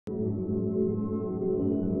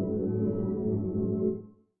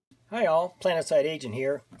Hi all, Planetside Agent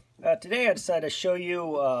here. Today I decided to show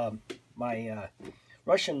you my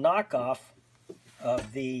Russian knockoff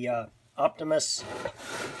of the Optimus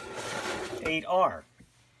 8R.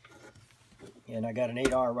 And I got an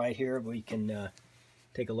 8R right here we can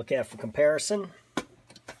take a look at for comparison.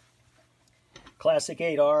 Classic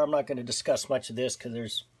 8R, I'm not going to discuss much of this because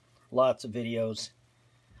there's lots of videos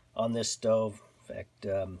on this stove. In fact,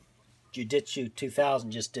 Jujitsu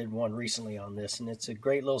 2000 just did one recently on this, and it's a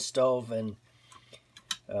great little stove, and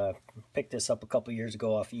picked this up a couple years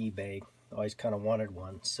ago off eBay. Always kind of wanted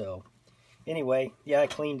one. So anyway, yeah, I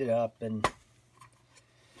cleaned it up and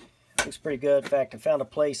looks pretty good. In fact, I found a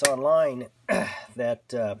place online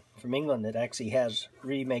that from England that actually has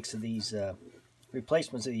remakes of these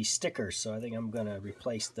replacements of these stickers. So I think I'm going to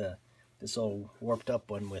replace this old warped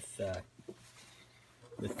up one with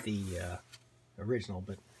the original.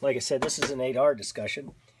 But like I said, this is an 8R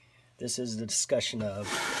discussion. This is the discussion of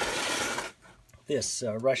this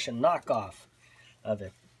Russian knockoff of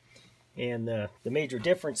it. And the major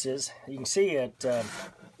difference is, you can see it.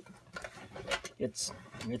 It's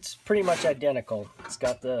pretty much identical. It's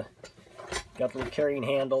got the little carrying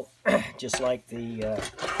handle, just like the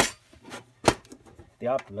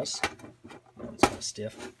Optimus. It's kind of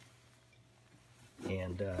stiff,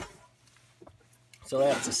 and so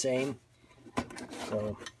that's the same.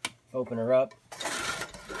 So open her up,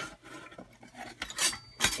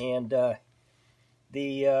 and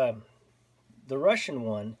the Russian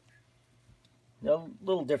one, a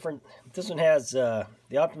little different. This one has the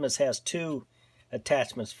Optimus has two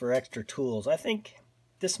attachments for extra tools. I think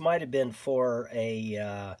this might have been for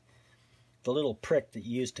the little prick that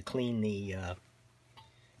you used to clean the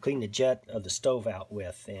jet of the stove out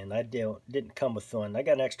with, and I didn't come with one. I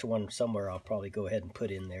got an extra one somewhere. I'll probably go ahead and put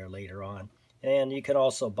in there later on. And you can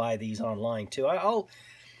also buy these online too. I'll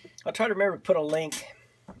try to remember to put a link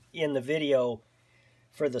in the video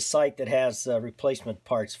for the site that has replacement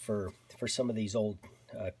parts for some of these old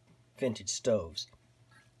vintage stoves.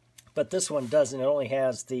 But this one doesn't. It only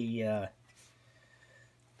has the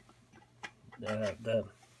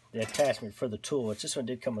attachment for the tool, which this one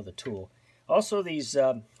did come with a tool. Also, these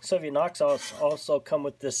Soviet knockoffs also come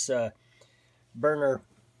with this burner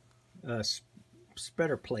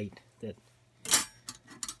spreader plate that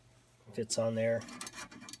fits on there.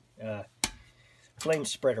 Flame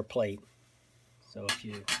spreader plate. So if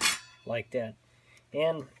you like that.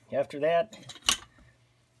 And after that,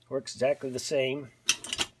 works exactly the same.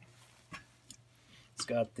 It's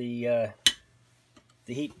got the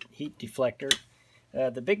heat deflector.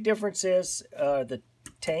 The big difference is the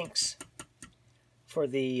tanks for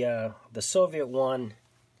the Soviet one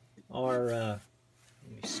are let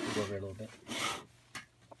me scoot over a little bit.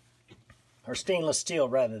 Are stainless steel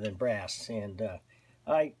rather than brass, and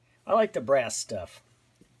I like the brass stuff.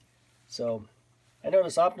 So I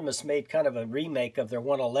noticed Optimus made kind of a remake of their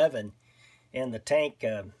 111, and the tank,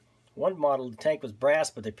 one model, the tank was brass,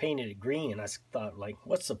 but they painted it green, and I thought, like,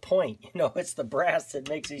 what's the point? You know, it's the brass that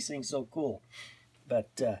makes these things so cool.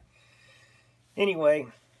 But anyway,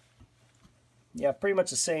 yeah, pretty much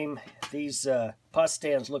the same. These pot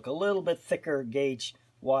stands look a little bit thicker gauge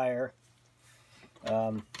wire.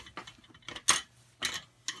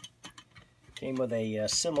 Came with a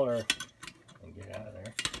similar, let me get out of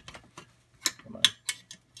there. Come on.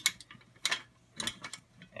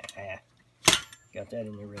 Got that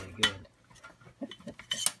in there really good.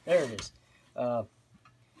 There it is. A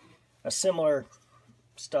similar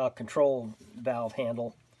style control valve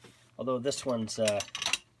handle, although this one's on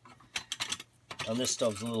this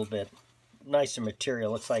stove's a little bit nicer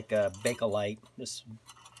material. Looks like Bakelite. This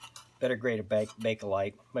better grade of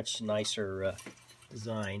Bakelite, much nicer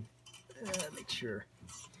design. Make sure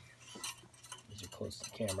these are close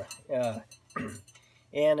to the camera.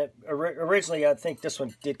 And originally, I think this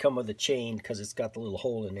one did come with a chain because it's got the little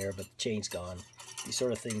hole in there, but the chain's gone. These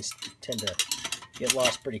sort of things tend to get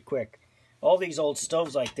lost pretty quick. All these old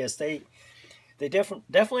stoves like this, they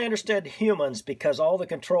definitely understood humans, because all the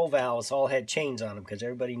control valves all had chains on them, because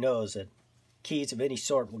everybody knows that keys of any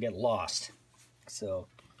sort will get lost. So,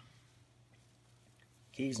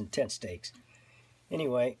 keys and tent stakes.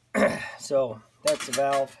 Anyway, so that's the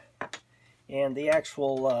valve, and the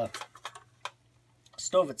actual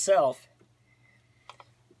stove itself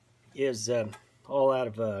is all out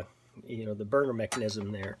of you know, the burner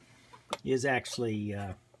mechanism there is actually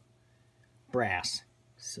brass.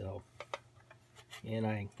 So,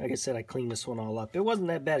 and like I said, I cleaned this one all up. It wasn't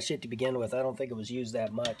that bad shit to begin with. I don't think it was used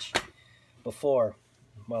that much before.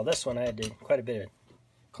 Well, this one I had quite a bit of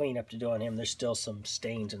cleanup to do on him. There's still some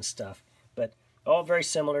stains and stuff, but all very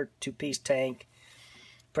similar. Two-piece tank,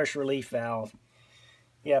 pressure relief valve.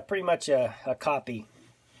 yeah, pretty much a copy.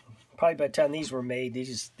 Probably by the time these were made,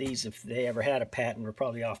 these if they ever had a patent, were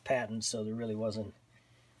probably off patent, so there really wasn't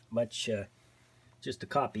much, just a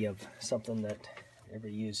copy of something that ever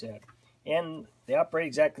used that. And they operate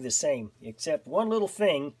exactly the same, except one little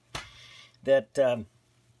thing that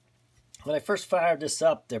when I first fired this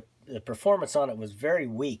up, the performance on it was very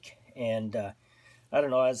weak. And I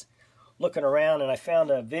don't know, I was looking around and I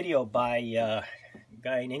found a video by a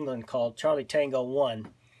guy in England called Charlie Tango 1.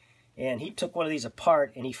 And he took one of these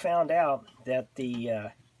apart and he found out that the,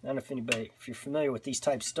 I don't know if you're familiar with these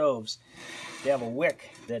type stoves, they have a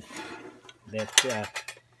wick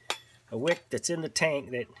a wick that's in the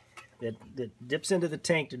tank that dips into the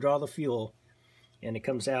tank to draw the fuel, and it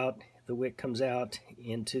comes out, the wick comes out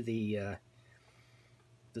into the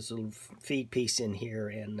this little feed piece in here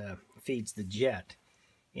and feeds the jet.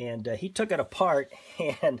 And he took it apart,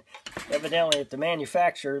 and evidently at the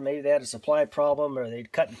manufacturer, maybe they had a supply problem or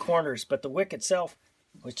they'd cut in corners, but the wick itself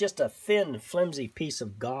was just a thin, flimsy piece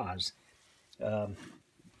of gauze.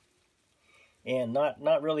 And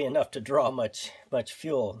not really enough to draw much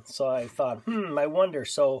fuel. So I thought, I wonder.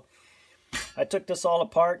 So I took this all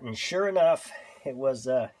apart, and sure enough, it was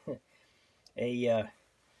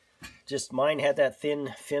just mine had that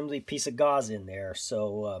thin, flimsy piece of gauze in there.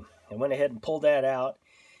 So I went ahead and pulled that out,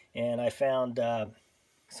 and I found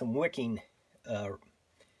some wicking,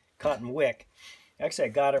 cotton wick. Actually, I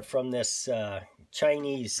got it from this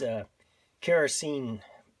Chinese kerosene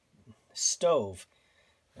stove.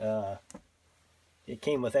 It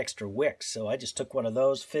came with extra wicks, so I just took one of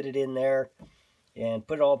those, fitted in there, and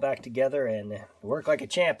put it all back together, and it worked like a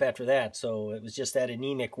champ after that. So it was just that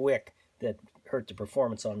anemic wick that hurt the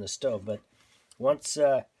performance on the stove. But once,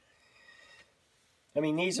 I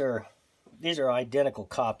mean, these are identical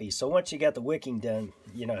copies. So once you got the wicking done,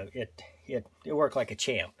 you know, it worked like a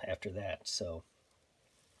champ after that. So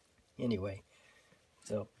anyway,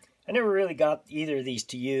 so I never really got either of these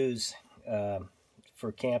to use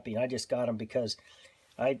for camping. I just got them because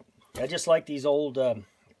I just like these old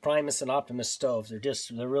Primus and Optimus stoves.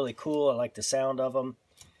 They're really cool. I like the sound of them.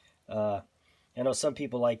 I know some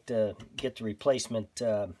people like to get the replacement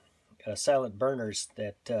silent burners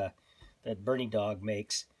that Bernie Dog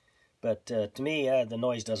makes, but to me the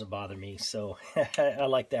noise doesn't bother me, so I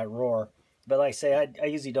like that roar. But like I say, I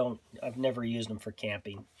usually don't. I've never used them for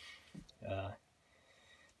camping.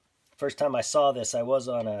 First time I saw this, I was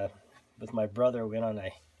with my brother. We went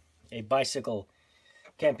on a bicycle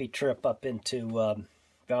camping trip up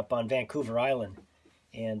on Vancouver Island,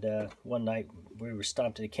 and one night we were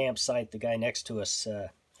stopped at a campsite. The guy next to us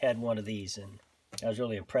had one of these, and I was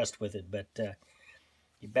really impressed with it. But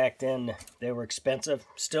back then they were expensive,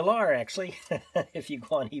 still are actually, if you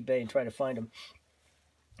go on eBay and try to find them.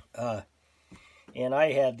 And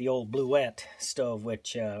I had the old Bluette stove,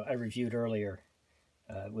 which I reviewed earlier.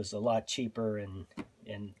 It was a lot cheaper and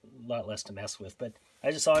a lot less to mess with. But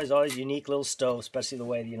I just always unique little stove, especially the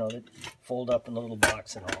way, you know, they fold up in the little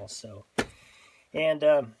box and all. So, and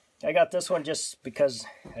I got this one just because,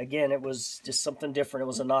 again, it was just something different. It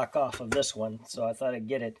was a knockoff of this one, so I thought I'd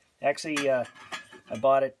get it. Actually, I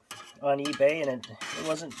bought it on eBay, and it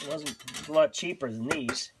wasn't a lot cheaper than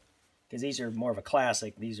these, because these are more of a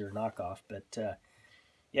classic. These are knockoff, but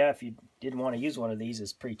yeah, if you didn't want to use one of these,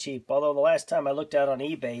 it's pretty cheap. Although the last time I looked out on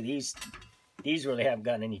eBay, these really haven't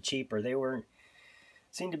gotten any cheaper. They weren't.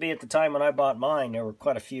 Seemed to be at the time when I bought mine, there were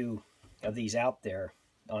quite a few of these out there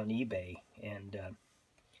on eBay, and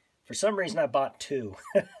for some reason I bought two.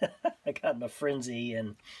 I got in a frenzy,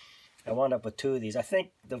 and I wound up with two of these. I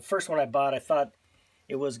think the first one I bought, I thought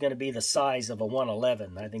it was going to be the size of a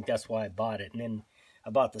 111. I think that's why I bought it, and then I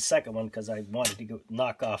bought the second one because I wanted to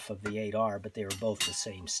knock off of the 8R, but they were both the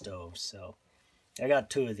same stove. So I got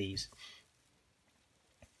two of these.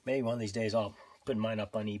 Maybe one of these days I'll put mine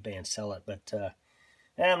up on eBay and sell it, but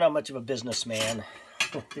I'm not much of a businessman.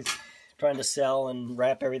 Trying to sell and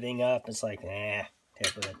wrap everything up, it's like, heck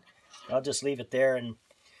with it. I'll just leave it there, and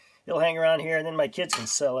it'll hang around here, and then my kids can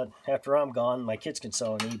sell it. After I'm gone, my kids can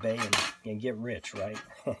sell on eBay and get rich, right?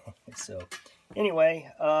 So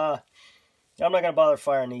anyway, I'm not going to bother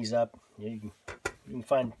firing these up. You can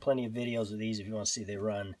find plenty of videos of these if you want to see they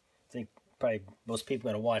run. I think probably most people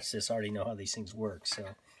going to watch this already know how these things work. So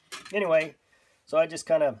anyway, so I just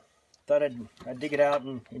kind of thought I'd dig it out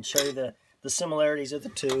and show you the similarities of the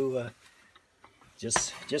two,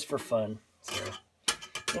 just for fun. So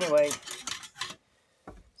anyway,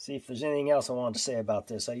 see if there's anything else I wanted to say about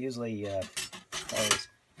this. I usually always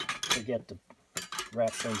forget to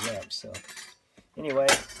wrap things up. So anyway,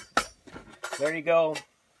 there you go.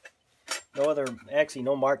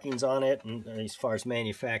 No markings on it, and as far as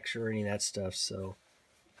manufacturer, any of that stuff. So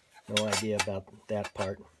No idea about that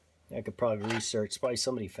part. I could probably research. Probably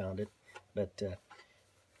somebody found it. But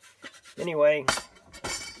anyway,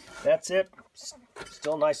 that's it.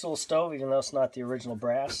 Still a nice little stove, even though it's not the original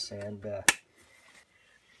brass. And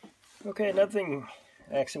okay, another thing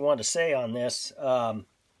I actually wanted to say on this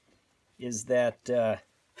is that the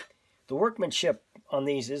workmanship on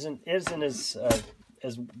these isn't as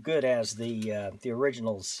good as the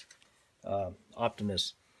originals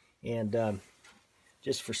Optimus. And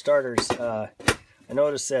just for starters, I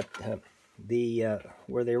noticed that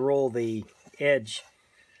where they roll the edge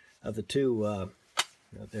of the two, oh,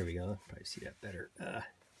 there we go. Probably see that better.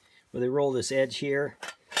 Where they roll this edge here,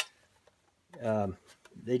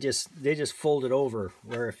 they just fold it over.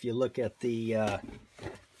 Where if you look at the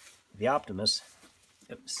Optimus,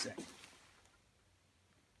 oops,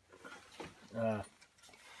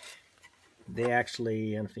 they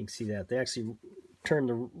actually, I don't know if you can see that, they actually turn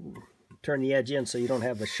the edge in so you don't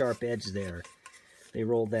have a sharp edge there. They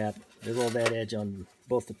roll that edge on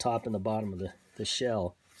both the top and the bottom of the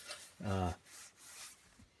shell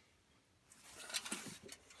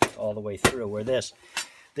all the way through. Where this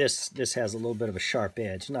has a little bit of a sharp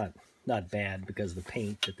edge, not bad because of the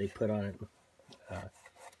paint that they put on it.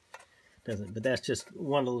 Doesn't, but that's just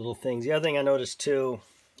one of the little things. The other thing I noticed too,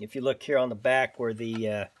 if you look here on the back where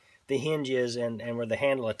the hinge is and where the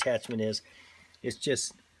handle attachment is, it's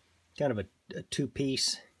just kind of a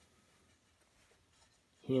two-piece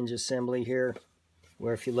hinge assembly here.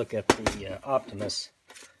 Where if you look at the Optimus,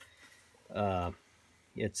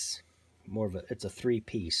 it's more of it's a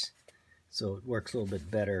three-piece, so it works a little bit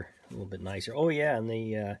better, a little bit nicer. Oh yeah,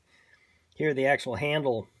 and here the actual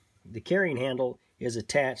handle, the carrying handle, is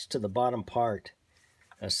attached to the bottom part,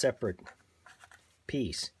 a separate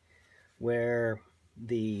piece, where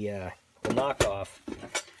the knockoff,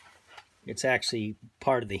 it's actually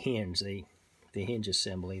part of the hinge, the hinge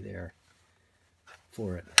assembly there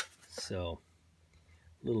for it. So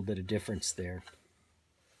a little bit of difference there.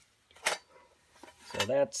 So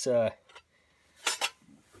that's for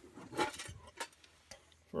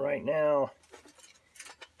right now.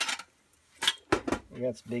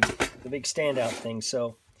 That's the big standout thing.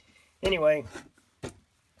 So anyway,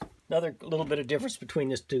 another little bit of difference between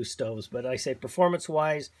these two stoves, but I say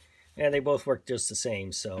performance-wise, they both work just the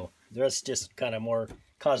same. So that's just kind of more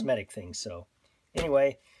cosmetic things. So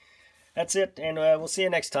anyway, that's it, and we'll see you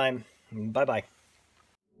next time. Bye-bye.